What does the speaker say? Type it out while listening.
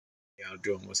y'all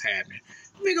doing, what's happening.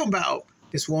 We go about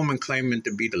this woman claiming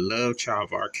to be the love child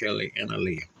of R Kelly and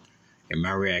Aaliyah. And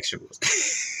my reaction was,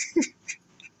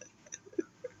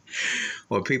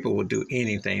 well, people will do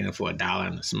anything for $1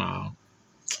 and a smile.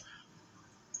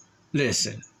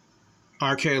 Listen,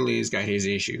 R Kelly's got his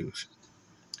issues.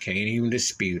 Can't even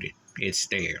dispute it. It's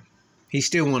there. He's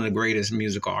still one of the greatest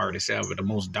musical artists ever, the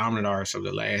most dominant artist of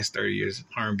the last 30 years,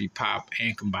 R&B, pop,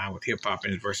 and combined with hip-hop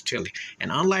and his versatility.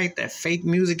 And unlike that fake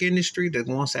music industry that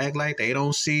wants to act like they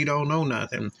don't see, don't know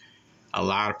nothing, a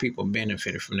lot of people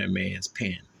benefited from that man's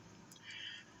pen.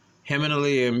 Him and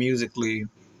Aaliyah musically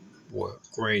were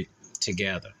great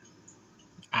together.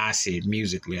 I said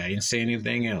musically. I didn't say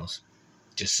anything else.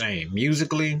 Just saying,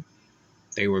 musically,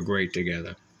 they were great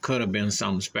together. Could have been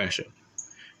something special.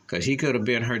 Because he could have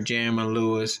been her Jammin'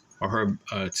 Lewis, or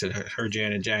her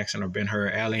Janet Jackson, or been her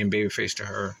Allie and Babyface to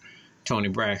her Tony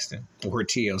Braxton, or her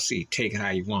TLC. Take it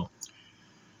how you want.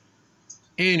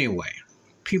 Anyway,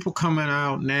 people coming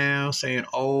out now saying,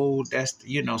 oh, that's,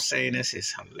 saying this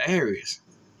is hilarious.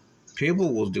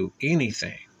 People will do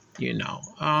anything,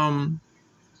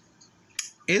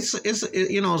 It's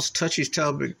a touchy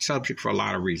subject for a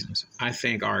lot of reasons. I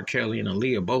think R. Kelly and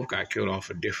Aaliyah both got killed off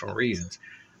for different reasons.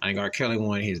 I think R. Kelly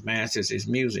wanted his masters, his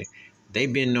music.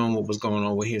 They've been knowing what was going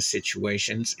on with his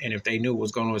situations. And if they knew what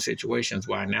was going on with situations,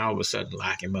 why now all of a sudden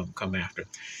lock him up and come after him?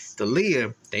 The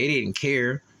Aaliyah, they didn't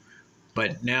care.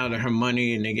 But now that her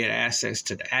money and they get access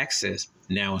to the access,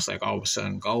 now it's like all of a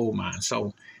sudden gold mine.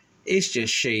 So it's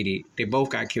just shady. They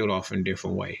both got killed off in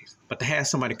different ways. But to have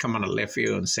somebody come out of left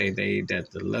field and say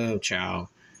that the love child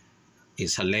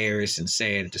is hilarious and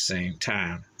sad at the same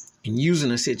time, and using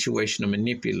a situation to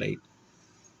manipulate,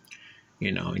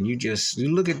 and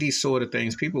you look at these sort of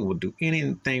things, people will do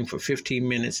anything for 15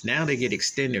 minutes. Now they get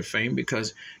extended fame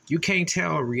because you can't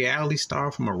tell a reality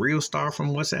star from a real star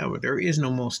from whatever. There is no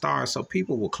more stars, so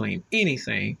people will claim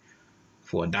anything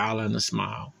for $1 and a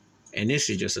smile. And this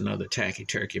is just another tacky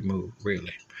turkey move,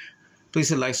 really. Please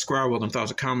hit like, subscribe, welcome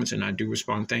thoughts and comments, and I do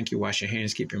respond. Thank you. Wash your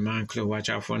hands, keep your mind clear, watch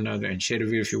out for another, and share the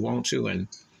video if you want to. And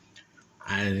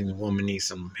I think the woman needs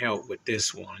some help with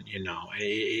this one,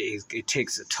 It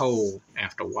takes a toll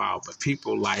after a while, but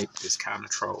people like this kind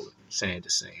of trolling. Sad to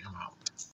say. I'm out.